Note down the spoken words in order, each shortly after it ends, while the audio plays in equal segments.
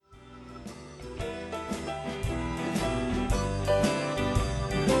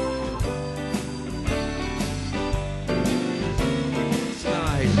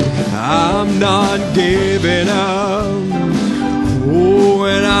I'm not giving up. Oh,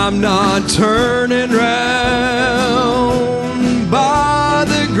 and I'm not turning round. By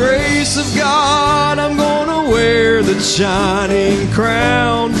the grace of God, I'm gonna wear the shining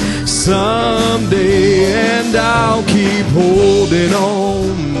crown someday, and I'll keep holding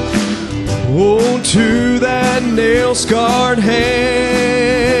on, oh, to that nail-scarred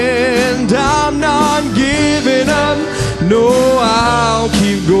hand. I'm not giving up. No, I'll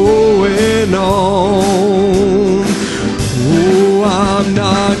keep going on. Oh, I'm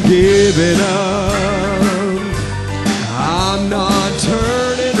not giving up. I'm not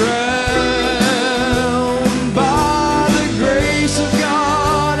turning round. By the grace of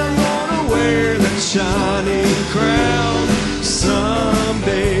God, I'm gonna wear that shining crown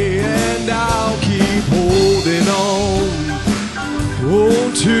someday, and I'll keep holding on,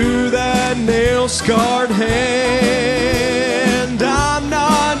 oh, to that nail-scarred hand. I'm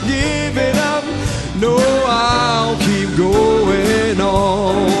not giving up. No, I'll keep going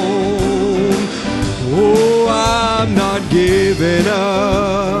on. Oh, I'm not giving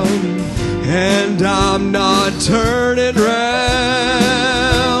up, and I'm not turning round.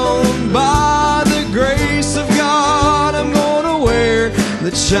 By the grace of God, I'm gonna wear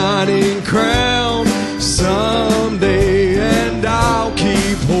the shining crown someday, and I'll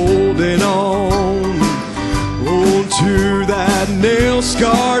keep holding on, oh, to that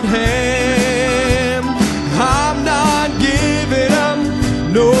nail-scarred